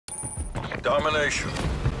Domination.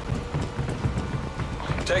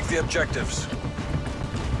 Take the objectives.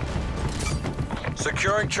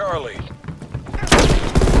 Securing Charlie.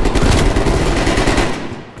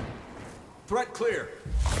 Threat clear.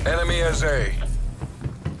 Enemy has A.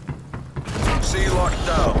 C locked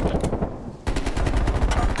down.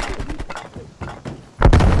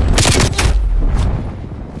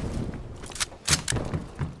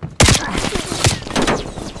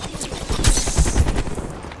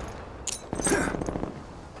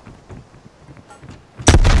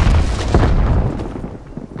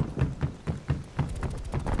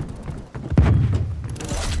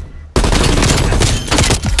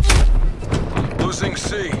 Losing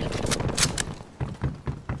C.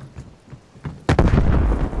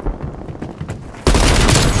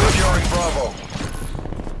 Securing Bravo.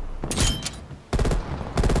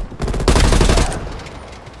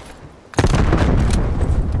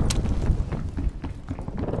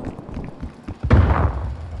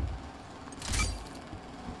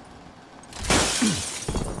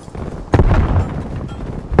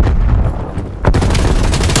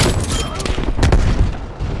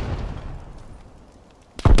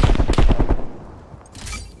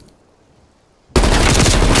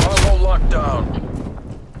 Down.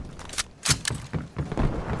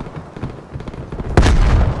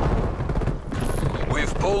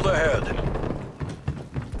 We've pulled ahead.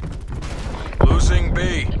 Losing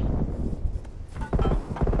B.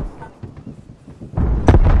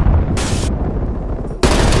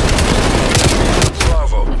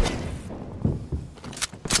 Bravo.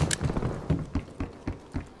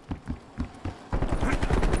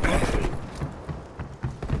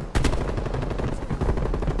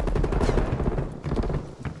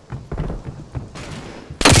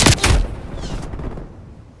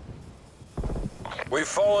 We've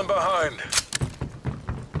fallen behind.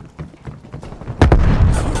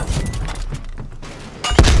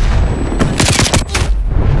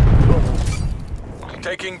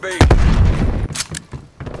 Taking B.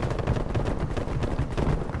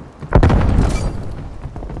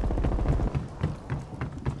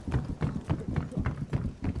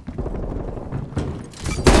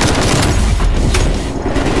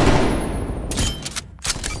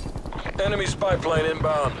 Enemy spy plane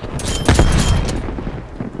inbound.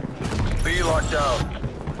 B locked down.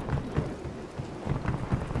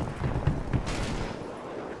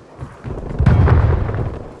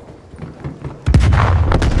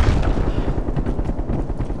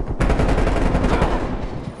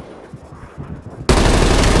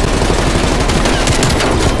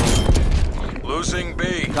 Losing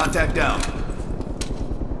B. Contact down.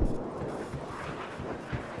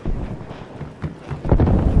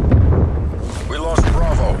 We lost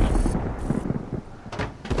Bravo.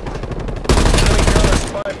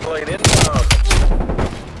 Spy plane inbound.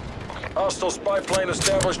 Hostile spy plane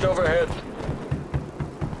established overhead.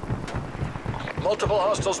 Multiple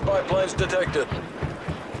hostile spy planes detected.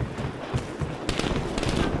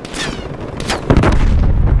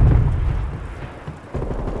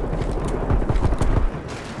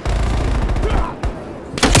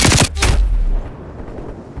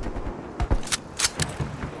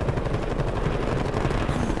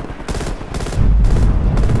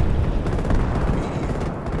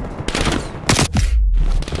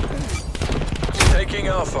 Taking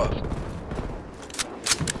Alpha.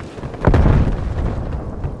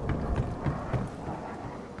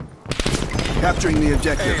 Capturing the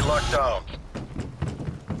objective. A locked down.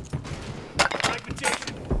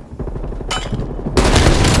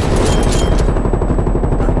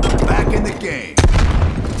 Back in the game.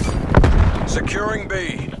 Securing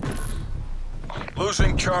B.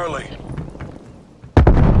 Losing Charlie.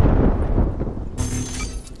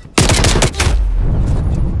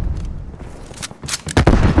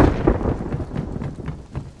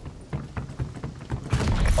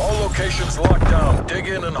 All locations locked down. Dig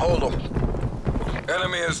in and hold them.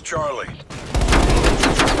 Enemy is Charlie.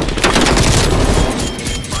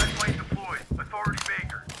 Spy plane deployed. Authority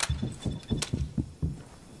Baker.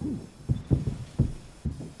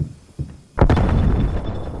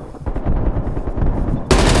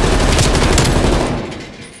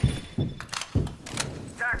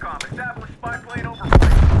 TACOM, establish spy plane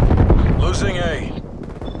overflight. Losing A.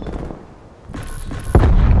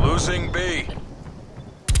 Losing B.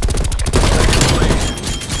 Taking the lead.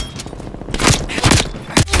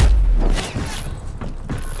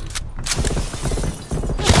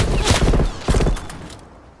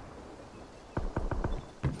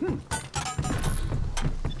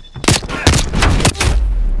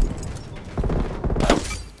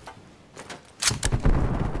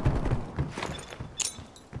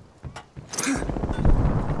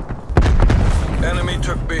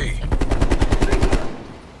 took B.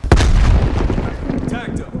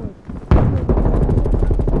 Tagged him.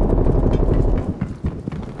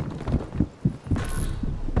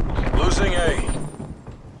 Losing A.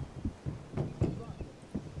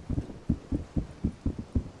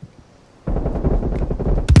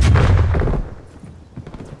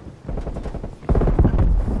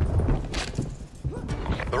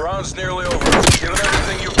 The round's nearly over. Give it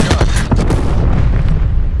everything you've got.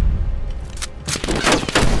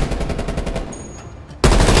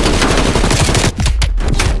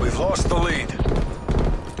 We've lost the lead.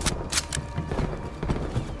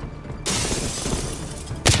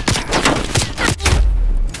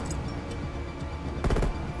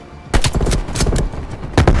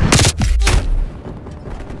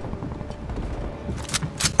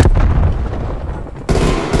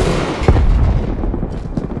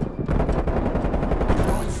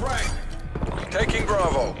 Taking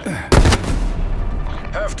Bravo.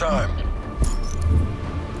 Halftime.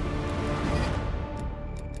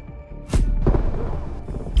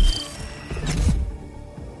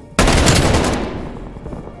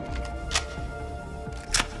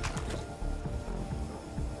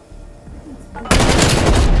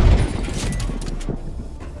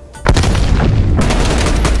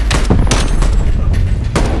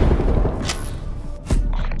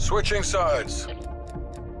 Switching sides.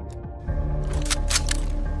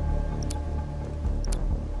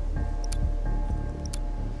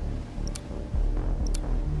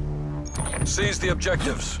 Seize the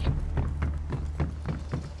objectives.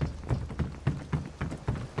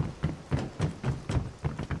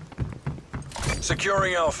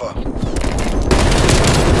 Securing Alpha.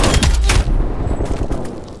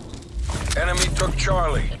 Enemy took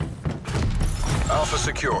Charlie. Alpha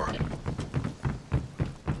secure.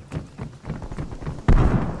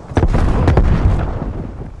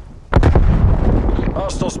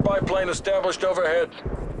 Hostile spy plane established overhead.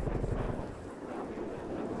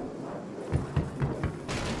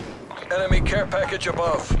 Enemy care package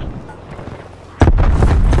above.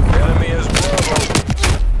 Enemy is Bravo.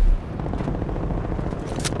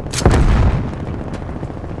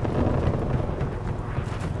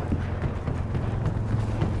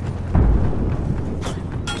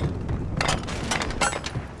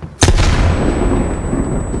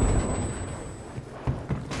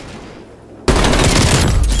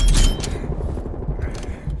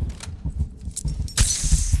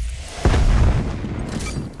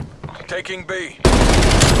 Taking B.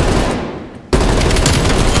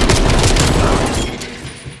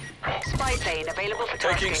 Spy plane available for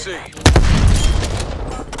Taking tasking. C.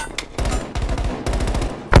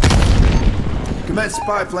 Commence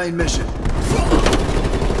spy plane mission.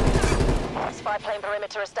 Spy plane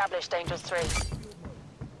perimeter established, Dangerous 3.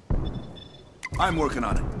 I'm working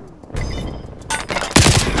on it.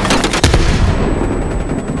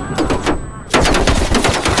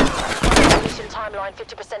 Mission timeline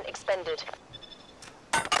 50% expended.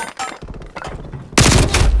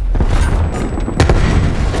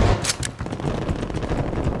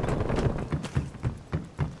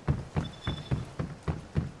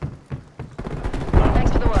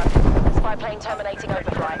 Thanks for the work. Spy plane terminating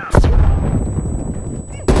overflight.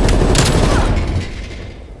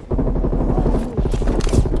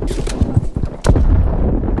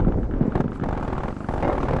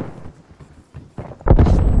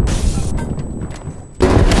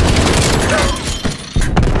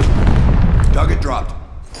 Target dropped.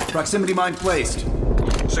 Proximity mine placed.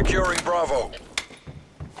 Securing Bravo.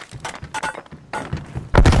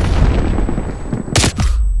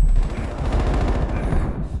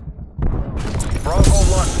 Bravo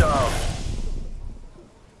locked down.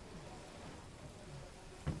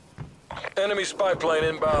 Enemy spy plane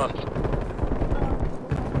inbound.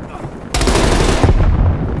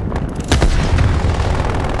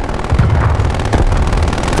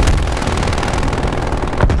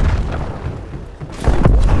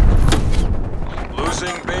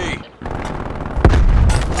 Losing B.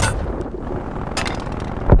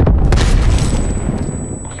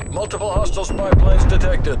 Multiple hostile spy planes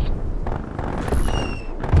detected.